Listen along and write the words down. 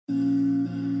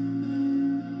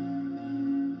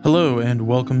Hello, and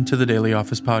welcome to the Daily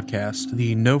Office Podcast,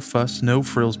 the no fuss, no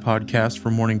frills podcast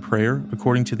for morning prayer,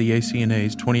 according to the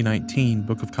ACNA's 2019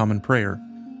 Book of Common Prayer.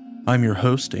 I'm your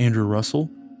host, Andrew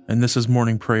Russell, and this is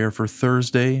morning prayer for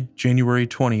Thursday, January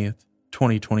 20th,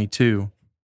 2022.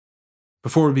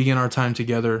 Before we begin our time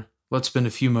together, let's spend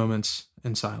a few moments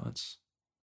in silence.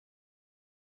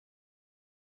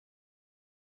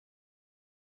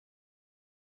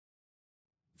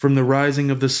 From the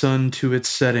rising of the sun to its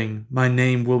setting, my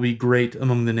name will be great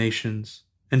among the nations,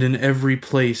 and in every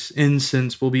place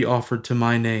incense will be offered to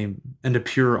my name, and a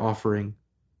pure offering.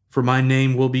 For my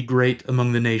name will be great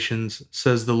among the nations,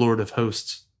 says the Lord of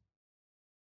hosts.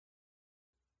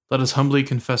 Let us humbly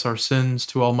confess our sins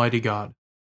to Almighty God.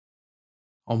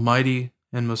 Almighty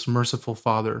and most merciful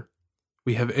Father,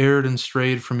 we have erred and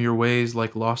strayed from your ways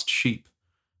like lost sheep.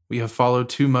 We have followed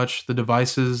too much the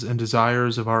devices and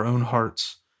desires of our own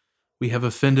hearts. We have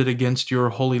offended against your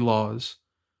holy laws.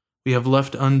 We have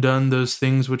left undone those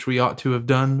things which we ought to have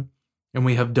done, and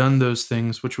we have done those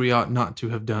things which we ought not to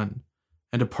have done.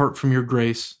 And apart from your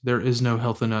grace, there is no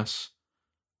health in us.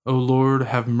 O Lord,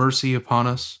 have mercy upon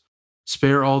us.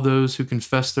 Spare all those who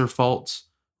confess their faults.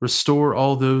 Restore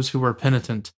all those who are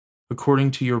penitent,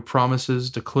 according to your promises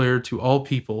declared to all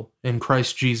people in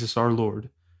Christ Jesus our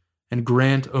Lord. And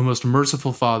grant, O most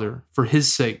merciful Father, for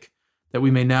his sake, that we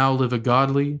may now live a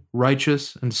godly,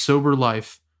 righteous, and sober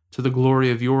life to the glory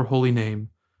of your holy name.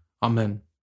 Amen.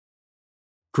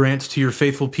 Grant to your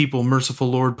faithful people,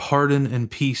 merciful Lord, pardon and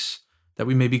peace, that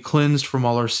we may be cleansed from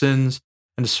all our sins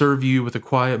and serve you with a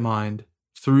quiet mind,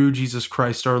 through Jesus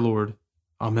Christ our Lord.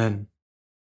 Amen.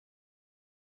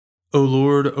 O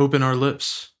Lord, open our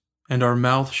lips, and our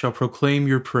mouth shall proclaim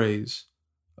your praise.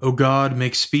 O God,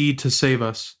 make speed to save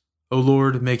us. O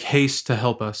Lord, make haste to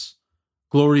help us.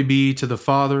 Glory be to the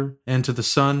Father, and to the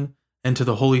Son, and to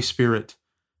the Holy Spirit,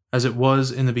 as it was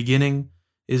in the beginning,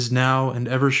 is now, and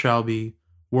ever shall be,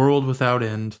 world without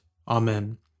end.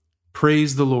 Amen.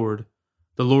 Praise the Lord.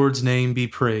 The Lord's name be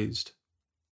praised.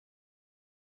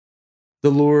 The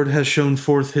Lord has shown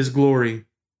forth his glory.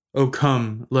 O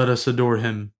come, let us adore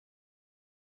him.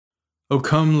 O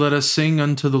come, let us sing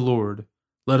unto the Lord.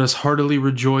 Let us heartily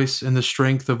rejoice in the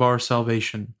strength of our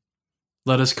salvation.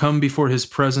 Let us come before his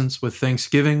presence with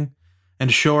thanksgiving,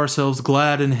 and show ourselves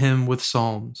glad in him with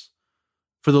psalms.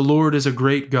 For the Lord is a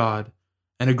great God,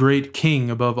 and a great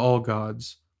King above all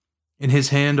gods. In his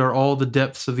hand are all the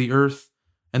depths of the earth,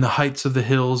 and the heights of the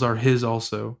hills are his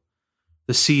also.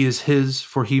 The sea is his,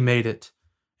 for he made it,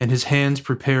 and his hands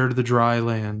prepared the dry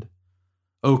land.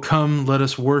 O come, let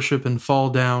us worship and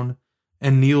fall down,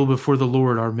 and kneel before the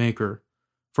Lord our Maker.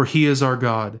 For he is our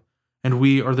God, and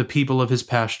we are the people of his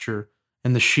pasture,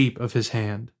 and the sheep of his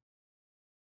hand.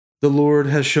 The Lord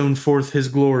has shown forth his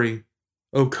glory.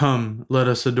 O come, let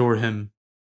us adore him.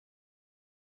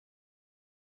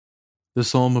 The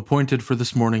psalm appointed for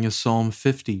this morning is Psalm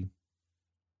 50.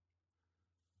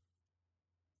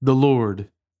 The Lord,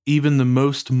 even the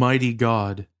most mighty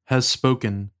God, has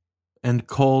spoken, and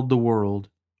called the world,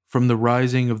 from the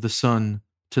rising of the sun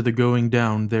to the going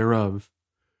down thereof.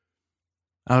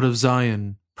 Out of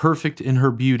Zion, perfect in her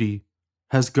beauty,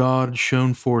 has God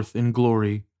shone forth in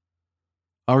glory.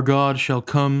 Our God shall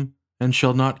come and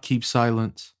shall not keep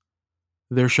silence.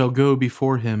 There shall go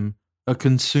before him a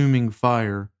consuming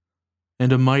fire,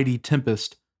 and a mighty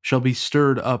tempest shall be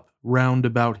stirred up round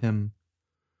about him.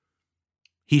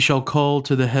 He shall call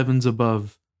to the heavens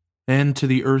above, and to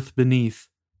the earth beneath,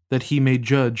 that he may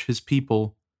judge his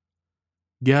people.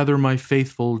 Gather my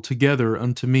faithful together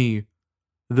unto me,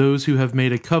 those who have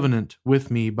made a covenant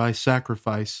with me by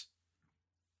sacrifice.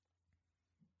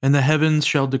 And the heavens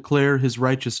shall declare his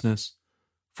righteousness,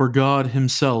 for God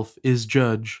himself is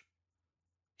judge.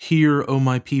 Hear, O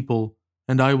my people,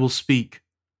 and I will speak.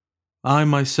 I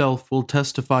myself will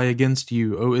testify against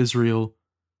you, O Israel,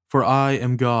 for I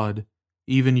am God,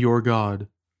 even your God.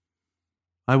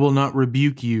 I will not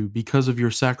rebuke you because of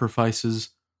your sacrifices,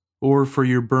 or for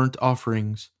your burnt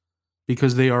offerings,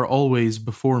 because they are always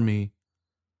before me.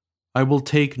 I will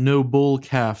take no bull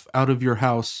calf out of your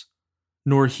house,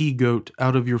 nor he-goat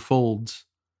out of your folds.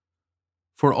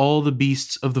 For all the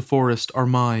beasts of the forest are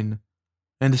mine,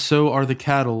 and so are the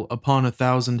cattle upon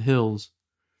 1,000 hills.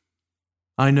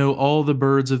 I know all the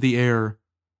birds of the air,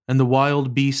 and the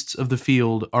wild beasts of the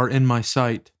field are in my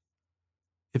sight.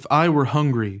 If I were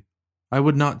hungry, I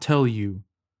would not tell you,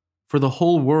 for the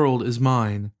whole world is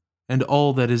mine, and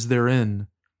all that is therein.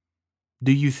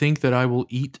 Do you think that I will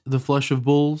eat the flesh of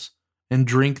bulls, and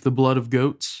drink the blood of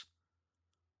goats?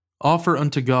 Offer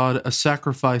unto God a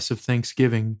sacrifice of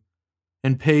thanksgiving,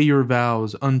 and pay your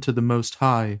vows unto the Most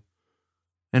High.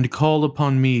 and call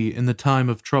upon me in the time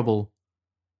of trouble.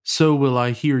 So will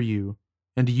I hear you,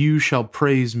 and you shall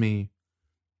praise me.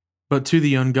 But to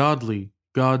the ungodly,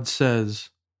 God says,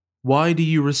 Why do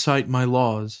you recite my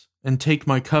laws, and take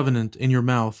my covenant in your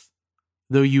mouth,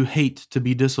 though you hate to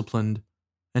be disciplined,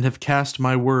 and have cast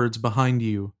my words behind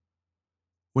you?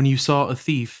 When you saw a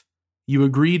thief, you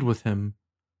agreed with him,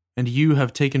 and you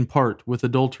have taken part with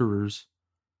adulterers.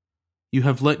 You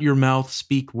have let your mouth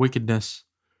speak wickedness,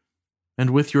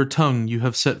 and with your tongue you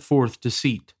have set forth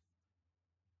deceit.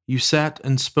 You sat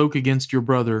and spoke against your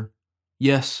brother,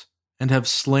 yes, and have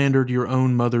slandered your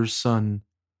own mother's son.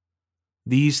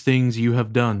 These things you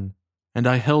have done, and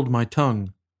I held my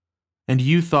tongue. And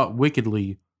you thought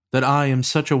wickedly that I am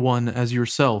such a one as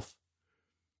yourself.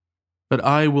 But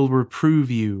I will reprove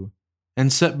you,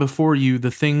 and set before you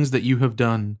the things that you have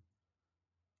done.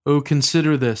 O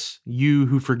consider this, you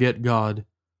who forget God,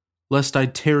 lest I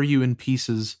tear you in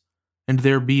pieces, and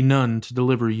there be none to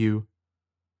deliver you.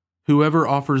 Whoever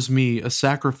offers me a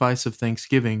sacrifice of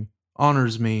thanksgiving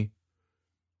honors me,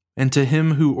 and to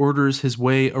him who orders his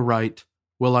way aright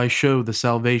will I show the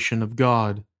salvation of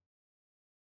God.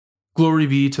 Glory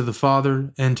be to the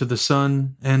Father, and to the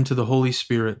Son, and to the Holy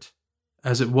Spirit,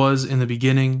 as it was in the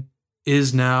beginning,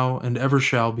 is now, and ever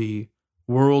shall be,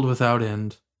 world without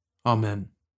end. Amen.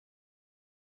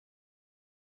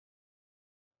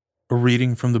 A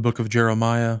reading from the book of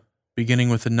Jeremiah, beginning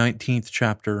with the 19th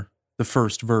chapter, the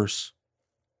first verse.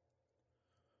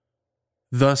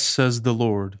 Thus says the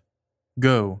Lord,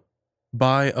 Go,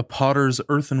 buy a potter's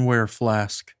earthenware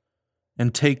flask,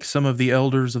 and take some of the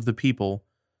elders of the people,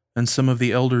 and some of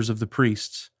the elders of the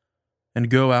priests, and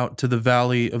go out to the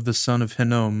valley of the son of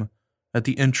Hinnom, at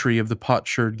the entry of the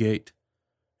potsherd gate,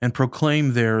 and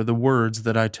proclaim there the words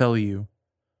that I tell you.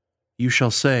 You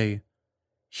shall say,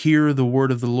 Hear the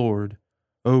word of the Lord,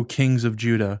 O kings of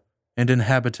Judah, and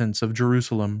inhabitants of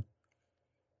Jerusalem.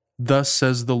 Thus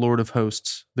says the Lord of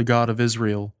hosts, the God of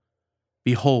Israel,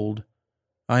 Behold,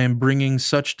 I am bringing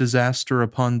such disaster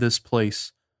upon this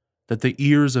place, that the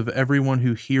ears of everyone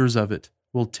who hears of it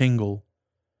will tingle.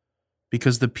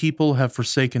 Because the people have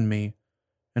forsaken me,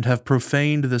 and have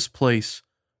profaned this place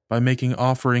by making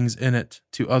offerings in it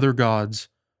to other gods,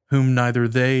 whom neither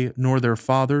they nor their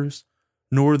fathers,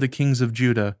 nor the kings of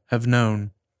Judah have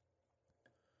known.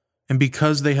 And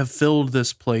because they have filled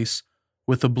this place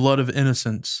with the blood of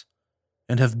innocents,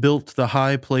 and have built the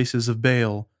high places of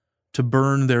Baal, to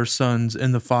burn their sons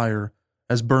in the fire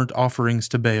as burnt offerings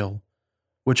to Baal,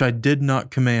 which I did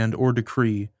not command or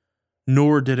decree,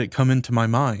 nor did it come into my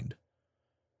mind.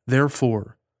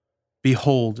 Therefore,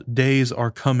 behold, days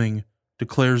are coming,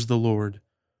 declares the Lord,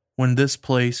 when this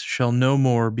place shall no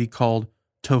more be called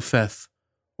Topheth,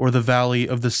 or the valley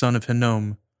of the son of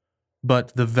Hinnom,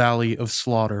 but the valley of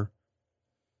slaughter.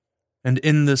 And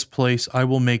in this place I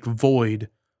will make void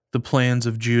the plans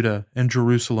of Judah and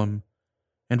Jerusalem,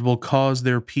 and will cause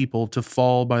their people to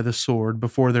fall by the sword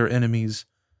before their enemies,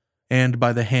 and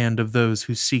by the hand of those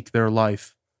who seek their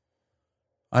life.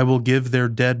 I will give their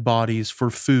dead bodies for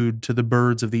food to the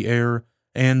birds of the air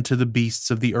and to the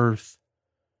beasts of the earth.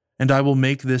 And I will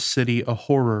make this city a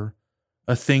horror,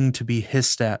 a thing to be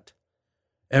hissed at.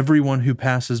 Everyone who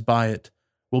passes by it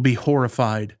will be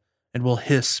horrified and will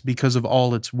hiss because of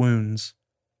all its wounds.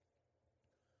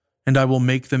 And I will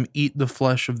make them eat the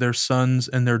flesh of their sons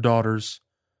and their daughters,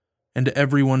 and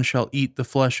everyone shall eat the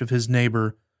flesh of his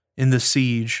neighbor in the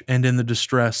siege and in the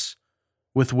distress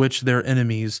with which their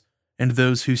enemies and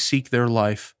those who seek their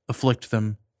life afflict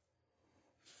them.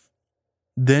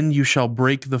 Then you shall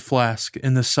break the flask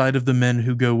in the sight of the men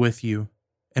who go with you,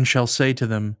 and shall say to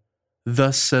them,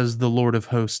 Thus says the Lord of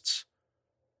hosts,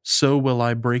 So will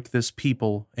I break this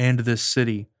people and this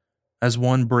city, as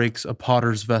one breaks a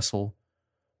potter's vessel,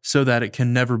 so that it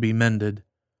can never be mended.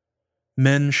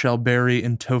 Men shall bury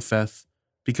in Topheth,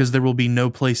 because there will be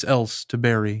no place else to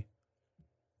bury.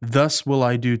 Thus will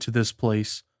I do to this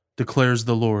place, declares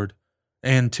the Lord,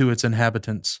 and to its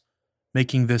inhabitants,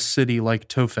 making this city like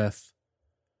Topheth.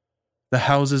 The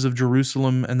houses of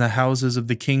Jerusalem and the houses of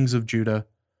the kings of Judah,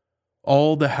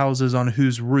 all the houses on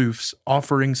whose roofs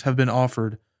offerings have been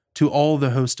offered to all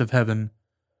the host of heaven,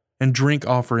 and drink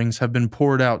offerings have been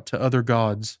poured out to other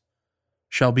gods,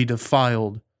 shall be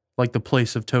defiled like the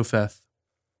place of Topheth.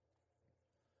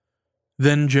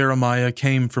 Then Jeremiah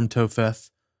came from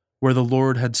Topheth, where the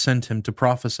Lord had sent him to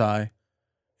prophesy,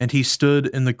 and he stood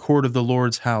in the court of the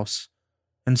Lord's house,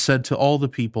 and said to all the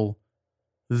people,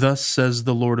 Thus says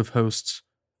the Lord of hosts,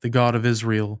 the God of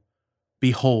Israel,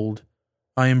 Behold,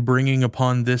 I am bringing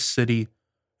upon this city,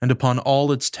 and upon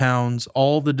all its towns,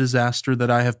 all the disaster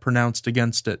that I have pronounced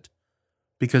against it,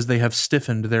 because they have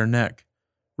stiffened their neck,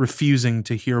 refusing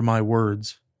to hear my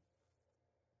words.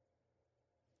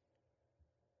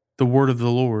 The word of the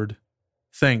Lord.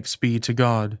 Thanks be to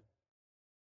God.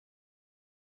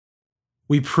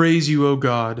 We praise you, O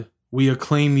God. We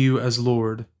acclaim you as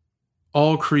Lord.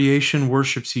 All creation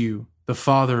worships you, the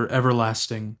Father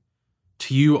everlasting.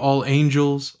 To you all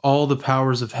angels, all the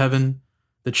powers of heaven,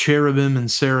 the cherubim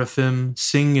and seraphim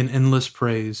sing in endless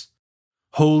praise.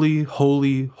 Holy,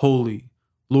 holy, holy,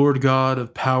 Lord God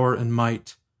of power and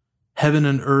might. Heaven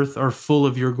and earth are full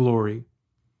of your glory.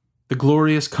 The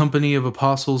glorious company of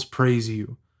apostles praise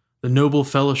you. The noble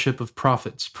fellowship of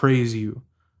prophets praise you.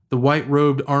 The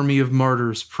white-robed army of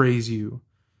martyrs praise you.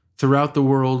 Throughout the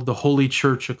world, the Holy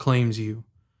Church acclaims you.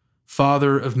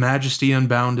 Father of majesty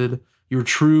unbounded, your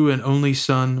true and only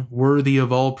Son, worthy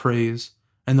of all praise,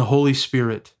 and the Holy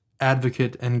Spirit,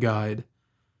 advocate and guide.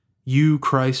 You,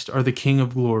 Christ, are the King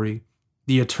of glory,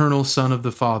 the eternal Son of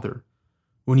the Father.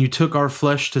 When you took our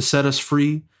flesh to set us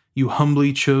free, you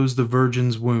humbly chose the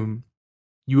Virgin's womb.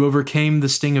 You overcame the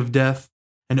sting of death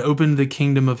and opened the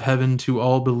kingdom of heaven to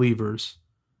all believers.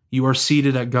 You are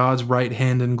seated at God's right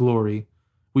hand in glory.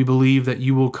 We believe that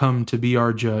you will come to be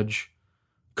our judge.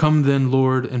 Come then,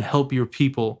 Lord, and help your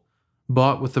people,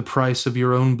 bought with the price of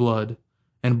your own blood,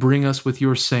 and bring us with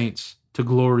your saints to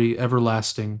glory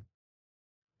everlasting.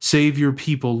 Save your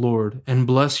people, Lord, and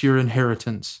bless your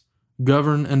inheritance.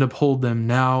 Govern and uphold them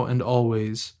now and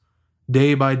always.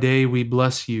 Day by day we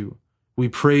bless you. We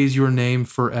praise your name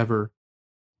forever.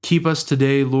 Keep us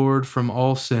today, Lord, from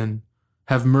all sin.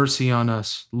 Have mercy on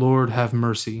us, Lord, have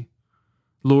mercy.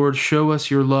 Lord, show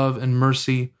us your love and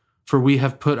mercy, for we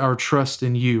have put our trust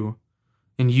in you.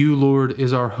 In you, Lord,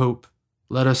 is our hope.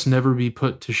 Let us never be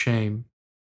put to shame.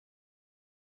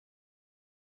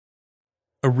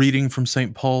 A reading from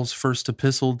St. Paul's first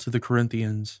epistle to the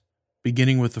Corinthians,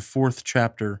 beginning with the 4th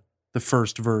chapter, the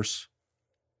 1st verse.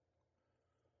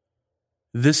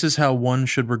 This is how one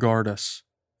should regard us,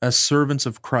 as servants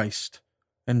of Christ,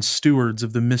 and stewards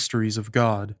of the mysteries of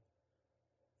God.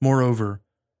 Moreover,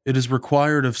 it is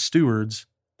required of stewards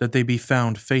that they be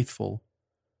found faithful.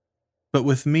 But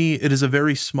with me it is a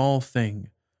very small thing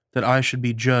that I should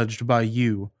be judged by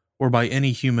you or by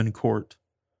any human court.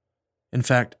 In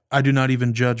fact, I do not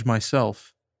even judge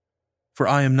myself, for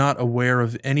I am not aware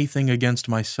of anything against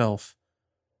myself,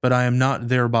 but I am not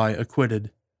thereby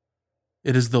acquitted.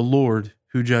 It is the Lord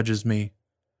who judges me.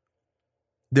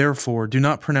 Therefore, do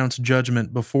not pronounce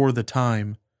judgment before the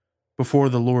time, before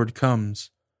the Lord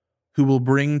comes, who will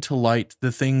bring to light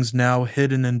the things now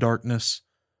hidden in darkness,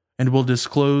 and will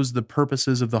disclose the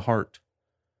purposes of the heart.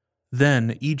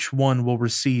 Then each one will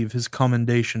receive his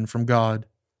commendation from God.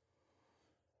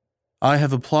 I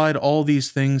have applied all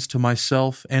these things to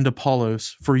myself and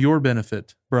Apollos for your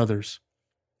benefit, brothers,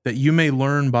 that you may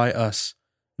learn by us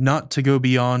not to go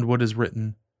beyond what is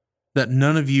written, that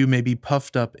none of you may be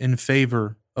puffed up in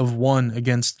favor of one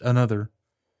against another.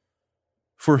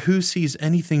 For who sees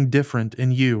anything different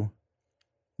in you?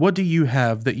 What do you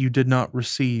have that you did not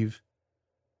receive?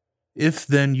 If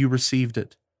then you received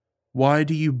it, why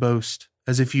do you boast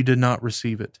as if you did not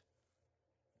receive it?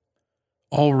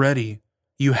 Already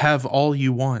you have all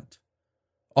you want.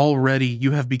 Already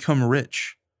you have become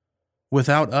rich.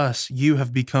 Without us you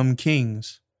have become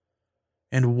kings.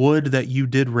 And would that you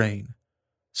did reign,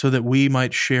 so that we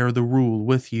might share the rule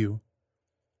with you.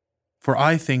 For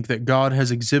I think that God has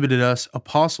exhibited us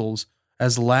apostles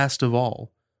as last of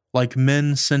all, like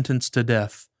men sentenced to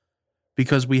death,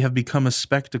 because we have become a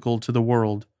spectacle to the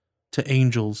world, to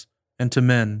angels, and to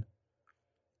men.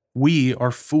 We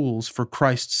are fools for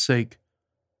Christ's sake,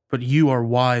 but you are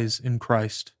wise in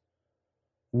Christ.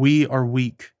 We are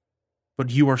weak,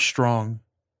 but you are strong.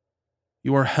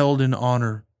 You are held in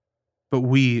honor, but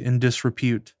we in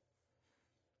disrepute.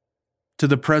 To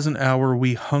the present hour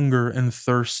we hunger and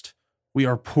thirst. We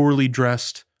are poorly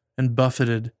dressed and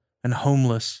buffeted and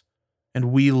homeless,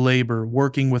 and we labor,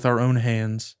 working with our own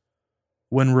hands.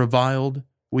 When reviled,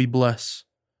 we bless.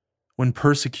 When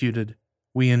persecuted,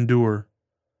 we endure.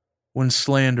 When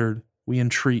slandered, we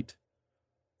entreat.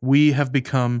 We have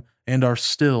become, and are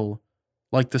still,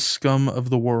 like the scum of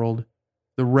the world,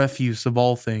 the refuse of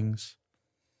all things.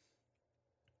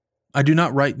 I do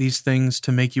not write these things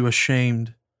to make you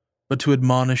ashamed, but to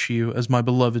admonish you as my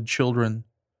beloved children.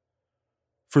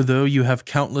 For though you have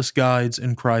countless guides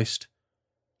in Christ,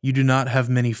 you do not have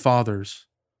many fathers.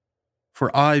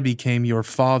 For I became your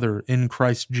father in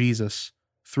Christ Jesus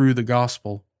through the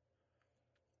gospel.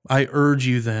 I urge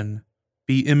you then,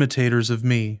 be imitators of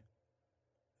me.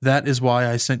 That is why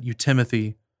I sent you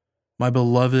Timothy, my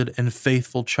beloved and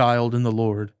faithful child in the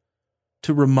Lord,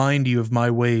 to remind you of my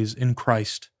ways in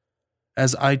Christ,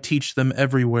 as I teach them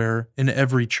everywhere in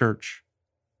every church.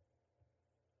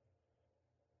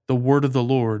 The word of the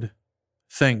Lord.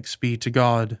 Thanks be to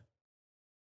God.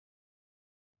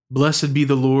 Blessed be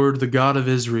the Lord, the God of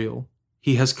Israel.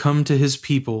 He has come to his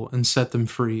people and set them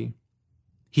free.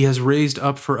 He has raised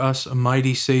up for us a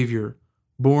mighty Savior,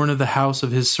 born of the house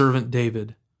of his servant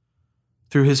David.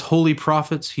 Through his holy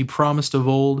prophets he promised of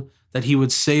old that he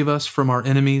would save us from our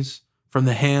enemies, from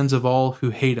the hands of all who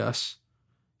hate us.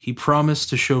 He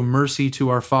promised to show mercy to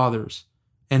our fathers,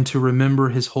 and to remember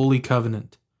his holy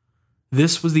covenant.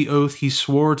 This was the oath he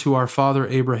swore to our father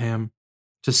Abraham,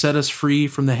 to set us free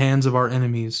from the hands of our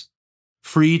enemies,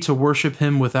 free to worship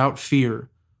him without fear,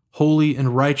 holy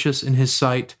and righteous in his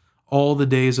sight all the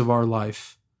days of our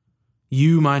life.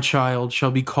 You, my child, shall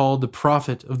be called the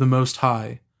prophet of the Most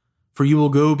High, for you will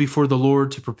go before the Lord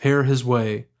to prepare his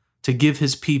way, to give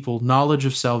his people knowledge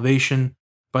of salvation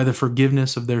by the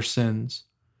forgiveness of their sins.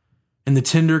 In the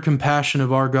tender compassion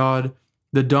of our God,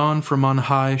 the dawn from on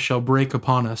high shall break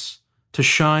upon us, to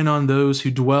shine on those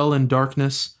who dwell in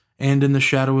darkness and in the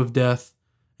shadow of death,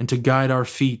 and to guide our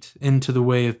feet into the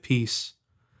way of peace.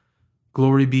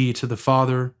 Glory be to the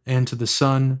Father, and to the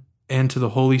Son, and to the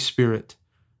Holy Spirit,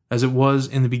 as it was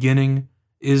in the beginning,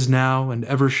 is now, and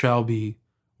ever shall be,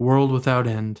 world without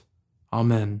end.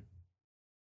 Amen.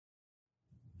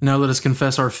 Now let us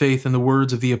confess our faith in the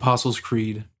words of the Apostles'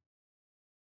 Creed.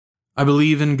 I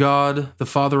believe in God, the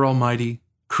Father Almighty,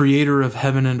 creator of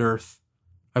heaven and earth.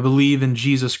 I believe in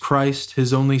Jesus Christ,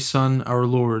 his only Son, our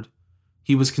Lord.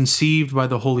 He was conceived by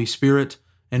the Holy Spirit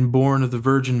and born of the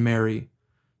Virgin Mary.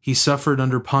 He suffered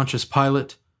under Pontius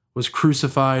Pilate, was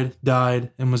crucified,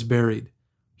 died, and was buried.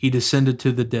 He descended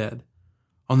to the dead.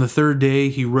 On the third day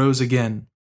he rose again.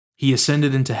 He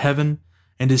ascended into heaven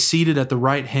and is seated at the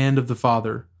right hand of the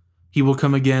Father. He will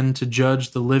come again to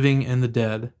judge the living and the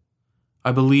dead.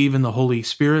 I believe in the Holy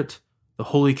Spirit, the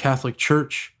Holy Catholic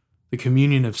Church, the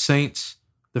communion of saints,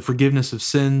 the forgiveness of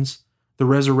sins, the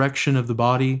resurrection of the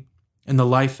body, and the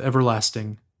life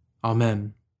everlasting.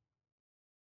 Amen.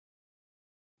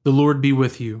 The Lord be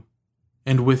with you,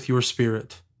 and with your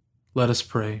spirit. Let us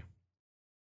pray.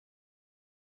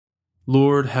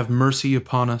 Lord, have mercy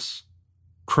upon us.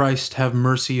 Christ, have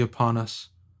mercy upon us.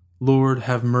 Lord,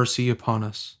 have mercy upon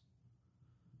us.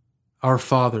 Our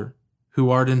Father,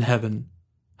 who art in heaven,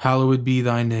 hallowed be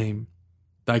thy name.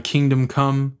 Thy kingdom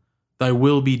come, thy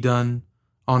will be done,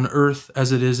 on earth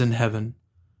as it is in heaven.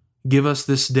 Give us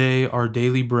this day our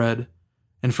daily bread,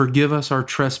 and forgive us our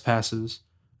trespasses,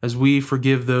 as we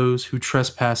forgive those who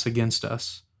trespass against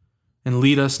us. And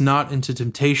lead us not into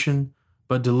temptation,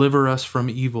 but deliver us from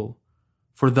evil.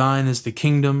 For thine is the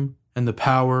kingdom, and the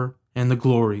power, and the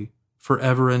glory,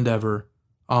 forever and ever.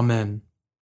 Amen.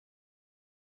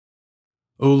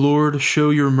 O Lord, show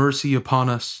your mercy upon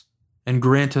us, and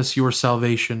grant us your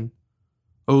salvation.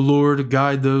 O Lord,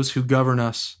 guide those who govern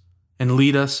us, and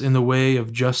lead us in the way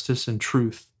of justice and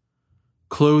truth.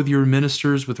 Clothe your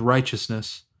ministers with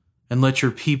righteousness, and let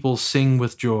your people sing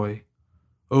with joy.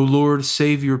 O Lord,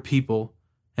 save your people,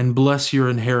 and bless your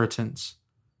inheritance.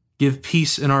 Give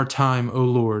peace in our time, O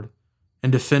Lord,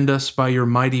 and defend us by your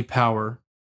mighty power.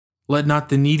 Let not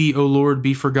the needy, O Lord,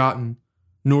 be forgotten,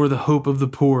 nor the hope of the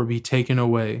poor be taken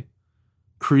away.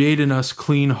 Create in us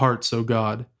clean hearts, O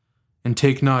God, and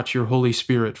take not your Holy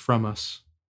Spirit from us.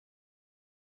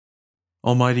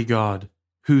 Almighty God,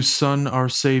 whose Son, our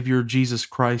Savior, Jesus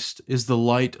Christ, is the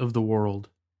light of the world,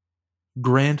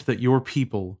 grant that your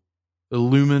people,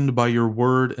 illumined by your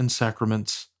word and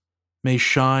sacraments, may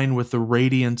shine with the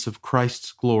radiance of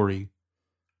Christ's glory,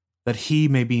 that he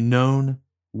may be known,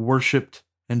 worshipped,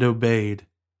 and obeyed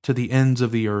to the ends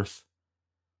of the earth.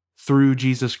 Through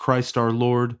Jesus Christ our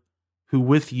Lord, who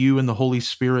with you and the Holy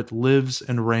Spirit lives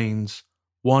and reigns,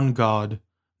 one God,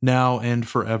 now and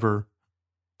forever.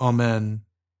 Amen.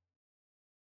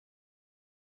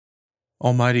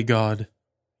 Almighty God,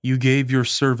 you gave your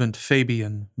servant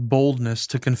Fabian boldness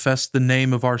to confess the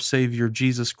name of our Savior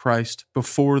Jesus Christ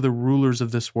before the rulers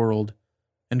of this world,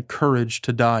 and courage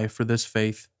to die for this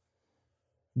faith.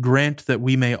 Grant that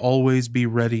we may always be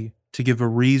ready to give a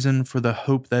reason for the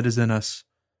hope that is in us,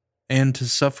 and to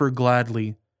suffer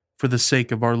gladly for the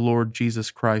sake of our Lord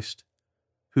Jesus Christ,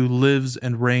 who lives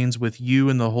and reigns with you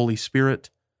in the Holy Spirit,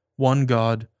 one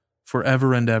God,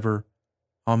 forever and ever.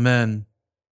 Amen.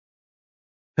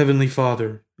 Heavenly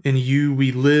Father, in you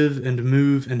we live and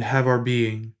move and have our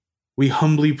being. We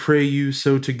humbly pray you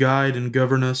so to guide and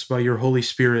govern us by your Holy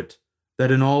Spirit,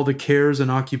 that in all the cares and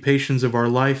occupations of our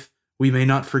life we may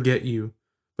not forget you,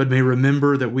 but may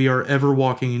remember that we are ever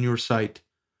walking in your sight.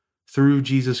 Through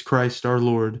Jesus Christ our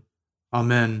Lord.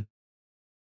 Amen.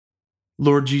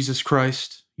 Lord Jesus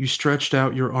Christ, you stretched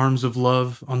out your arms of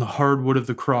love on the hard wood of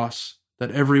the cross,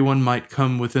 that everyone might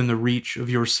come within the reach of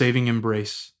your saving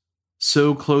embrace.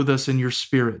 So clothe us in your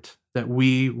Spirit, that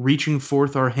we, reaching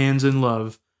forth our hands in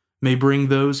love, may bring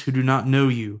those who do not know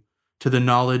you to the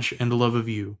knowledge and love of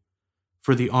you,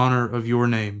 for the honor of your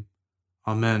name.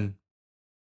 Amen.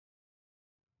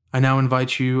 I now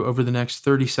invite you over the next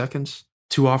 30 seconds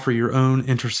to offer your own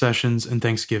intercessions and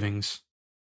thanksgivings.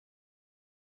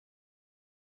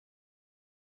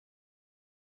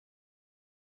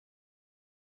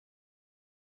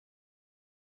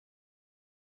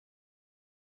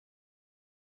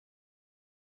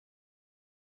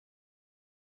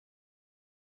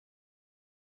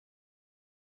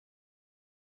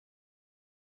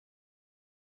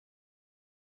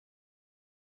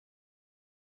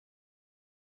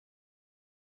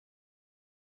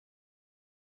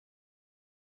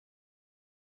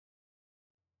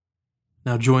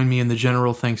 Now join me in the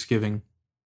general thanksgiving.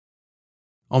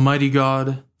 Almighty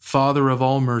God, Father of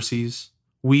all mercies,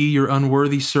 we, your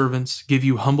unworthy servants, give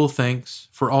you humble thanks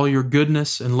for all your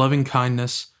goodness and loving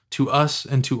kindness to us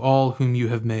and to all whom you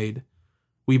have made.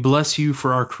 We bless you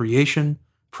for our creation,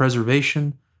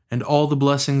 preservation, and all the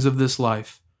blessings of this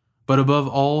life, but above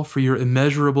all for your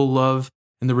immeasurable love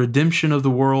and the redemption of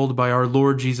the world by our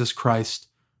Lord Jesus Christ,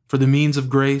 for the means of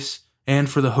grace and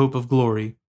for the hope of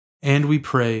glory. And we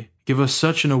pray, give us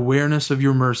such an awareness of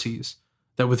your mercies,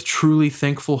 that with truly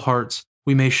thankful hearts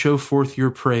we may show forth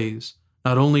your praise,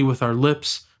 not only with our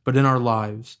lips, but in our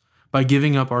lives, by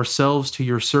giving up ourselves to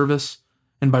your service,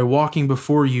 and by walking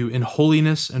before you in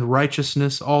holiness and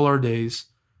righteousness all our days.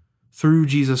 Through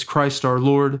Jesus Christ our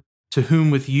Lord, to whom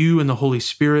with you and the Holy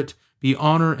Spirit be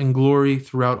honor and glory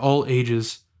throughout all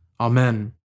ages.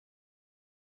 Amen.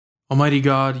 Almighty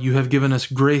God, you have given us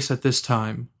grace at this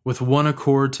time, with one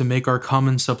accord to make our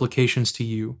common supplications to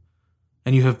you.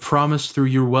 And you have promised through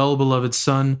your well-beloved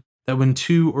Son that when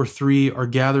 2 or 3 are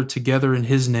gathered together in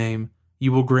his name,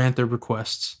 you will grant their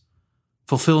requests.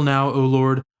 Fulfill now, O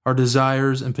Lord, our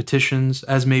desires and petitions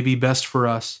as may be best for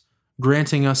us,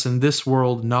 granting us in this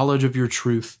world knowledge of your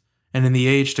truth, and in the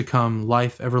age to come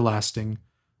life everlasting.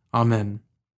 Amen.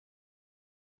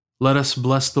 Let us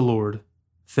bless the Lord.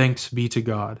 Thanks be to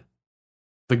God.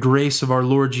 The grace of our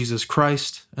Lord Jesus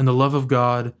Christ, and the love of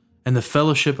God, and the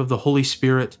fellowship of the Holy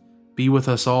Spirit be with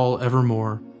us all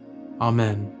evermore.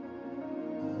 Amen.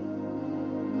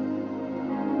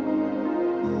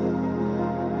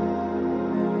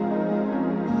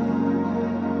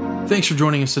 Thanks for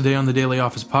joining us today on the Daily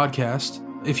Office Podcast.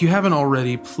 If you haven't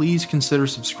already, please consider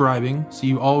subscribing so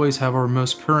you always have our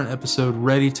most current episode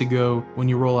ready to go when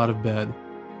you roll out of bed.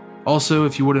 Also,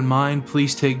 if you wouldn't mind,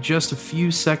 please take just a few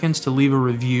seconds to leave a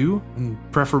review, and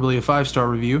preferably a 5-star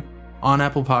review, on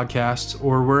Apple Podcasts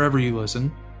or wherever you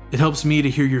listen. It helps me to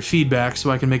hear your feedback so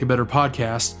I can make a better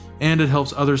podcast, and it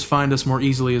helps others find us more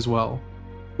easily as well.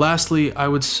 Lastly, I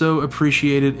would so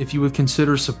appreciate it if you would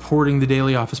consider supporting the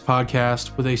Daily Office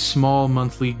Podcast with a small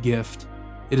monthly gift.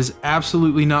 It is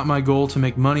absolutely not my goal to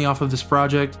make money off of this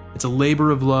project. It's a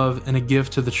labor of love and a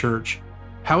gift to the church.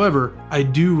 However, I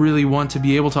do really want to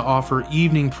be able to offer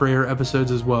evening prayer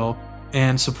episodes as well,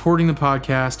 and supporting the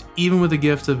podcast, even with a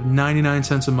gift of 99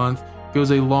 cents a month, goes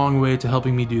a long way to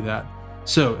helping me do that.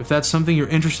 So, if that's something you're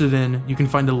interested in, you can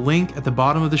find a link at the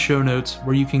bottom of the show notes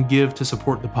where you can give to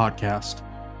support the podcast.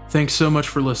 Thanks so much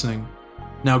for listening.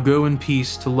 Now go in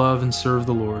peace to love and serve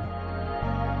the Lord.